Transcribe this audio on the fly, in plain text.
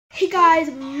Hey guys,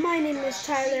 my name is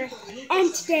Tyler,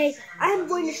 and today I'm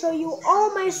going to show you all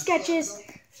my sketches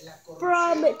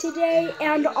from today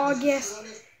and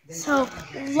August. So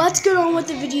let's get on with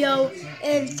the video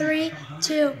in 3,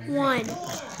 2, 1.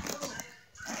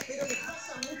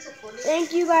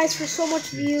 Thank you guys for so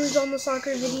much views on the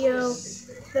soccer video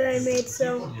that I made.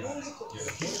 So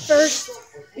first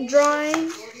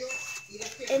drawing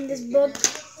in this book,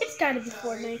 it's gotta be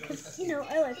Fortnite because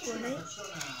I like Fortnite.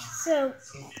 So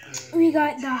we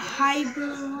got the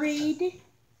hybrid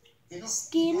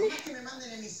skin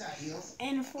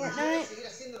and Fortnite.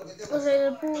 Was I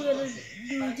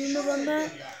gonna do on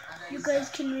that? You guys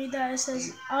can read that. It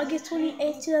says August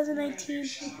 28th, 2019,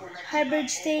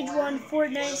 hybrid stage 1,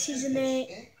 Fortnite season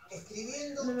 8.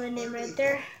 And then my name right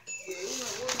there.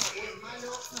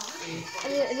 I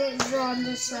didn't draw on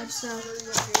this side, so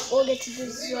we'll get to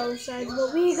this other side.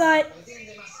 But we got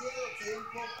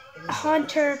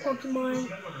Hunter Pokemon.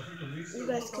 You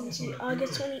guys can see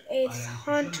August 28th,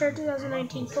 Hunter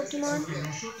 2019 Pokemon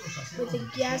with the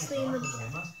Ghastly in the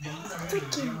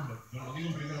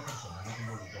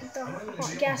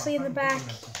Ghastly in the back.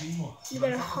 You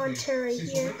got a Hunter right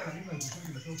here.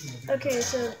 Okay,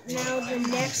 so now the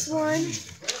next one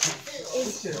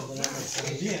is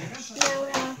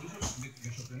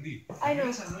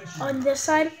on this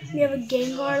side we have a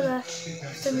Gengar that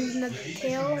for some reason has the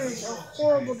tail, and it's a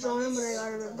horrible drawing, but I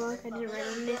got it in a book. I didn't write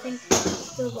on anything.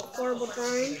 It was a horrible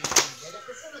drawing.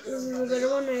 This is a better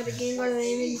one. I got a Gengar that I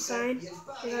didn't sign.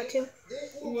 I got to.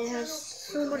 And it has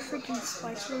so much freaking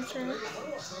spikes on it.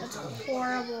 That's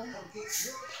horrible.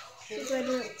 Because I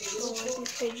don't like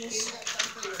these pages.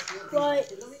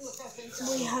 But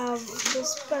we have the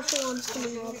special ones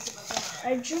coming up.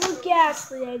 I drew a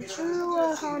Ghastly, I drew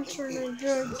a Hunter, and I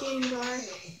drew a Gengar.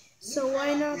 So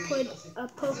why not put a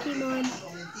Pokemon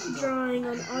drawing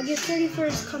on August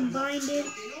 31st,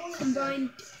 combined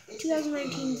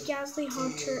 2019 Ghastly,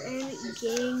 Hunter, and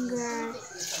Gengar.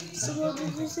 So what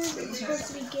this is, it's supposed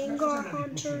to be Gengar,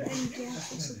 Hunter, and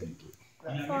Ghastly. So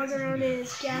the fog around it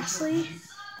is Ghastly.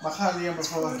 It's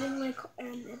floating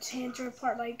and its hands are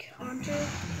apart like Hunter,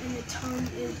 and the tongue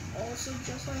is also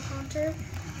just like Hunter.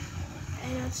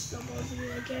 And that's supposed to be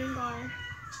like Gengar.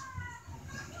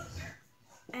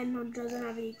 And it doesn't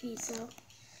have any feet, so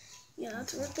yeah,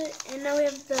 that's worth it. And now we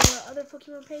have the other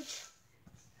Pokemon page,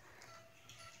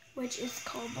 which is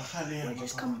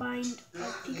combined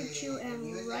Pikachu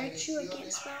and Raichu. I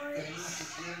can't spell it,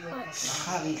 but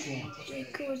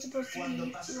Raichu is supposed to be the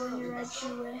one you Raichu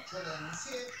with.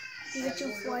 Pikachu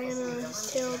flying on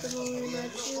his tail, the one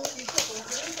Raichu.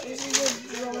 This is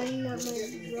a drawing that my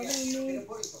brother made.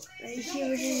 Right here,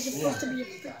 which is supposed to be a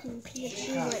freaking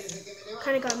Pikachu, but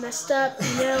kind of got messed up,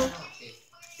 And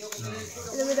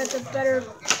then we got the better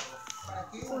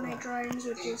Fortnite drawings,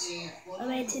 which is I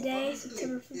made today,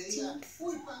 September 15th.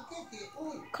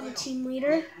 Called Team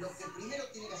Leader.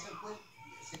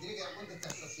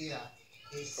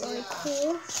 Really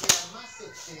cool.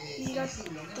 You got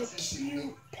the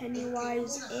cute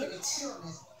Pennywise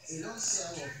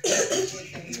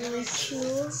really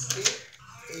cool.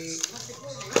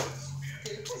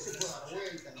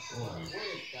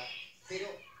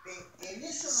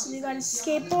 So we got a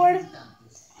skateboard,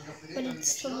 but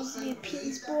it's supposed to be a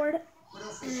P's board,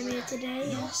 and I made it today,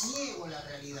 yes.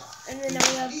 And then now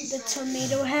we have the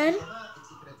tomato head,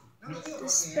 the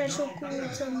special cool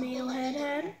tomato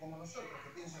head.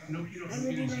 I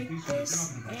really like this.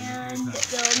 And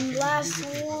the last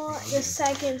one, the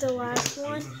second to last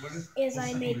one, is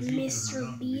I made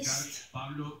Mr. Beast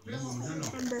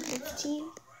September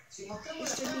 15th.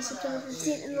 Mr. Beast September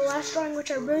 15th. And the last drawing,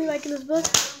 which I really like in this book,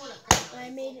 that I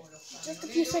made just a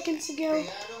few seconds ago,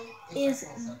 is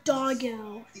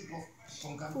Doggo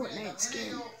Fortnite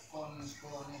skin.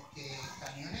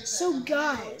 So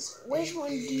guys, which one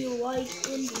do you like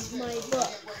in my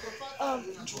book of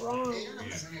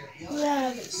drawings? You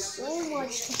have so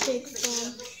much to pick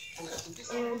from,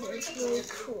 and it's really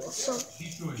cool. So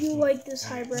if you like this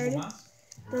hybrid,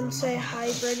 then say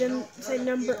hybrid and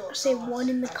say 1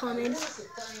 in the comments.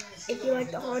 If you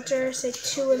like the Hunter, say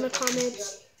 2 in the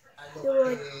comments. If you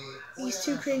like these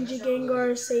 2 cringy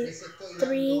Gengars, say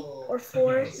 3 or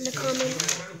 4 in the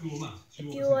comments.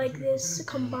 If you like this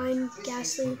combined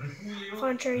Ghastly,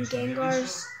 Hunter, and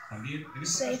Gengars,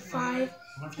 say 5.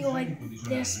 If you like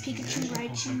this Pikachu,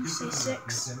 Raichu, say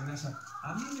 6.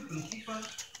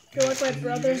 If you like my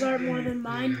brother's art more than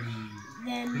mine,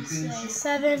 then say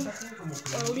 7.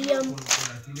 Or Liam.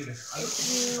 If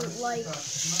you like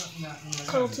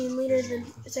Cuddle Team Leader, then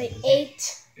say 8.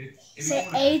 Say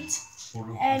 8.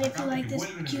 And if you like this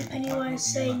cute Pennywise,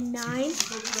 say 9.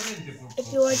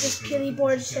 If you like this Peely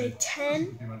board, say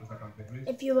 10.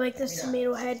 If you like this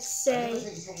tomato head, say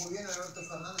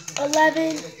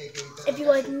 11. If you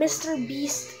like Mr.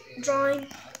 Beast drawing,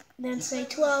 then say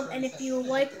 12. And if you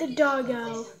like the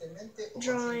doggo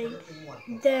drawing,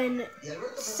 then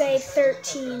say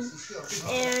 13.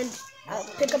 And I'll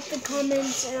pick up the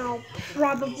comments and I'll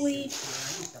probably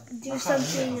do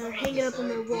something or hang it up on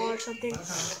my wall or something.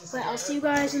 But I'll see you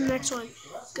guys in the next one.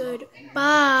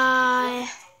 Goodbye.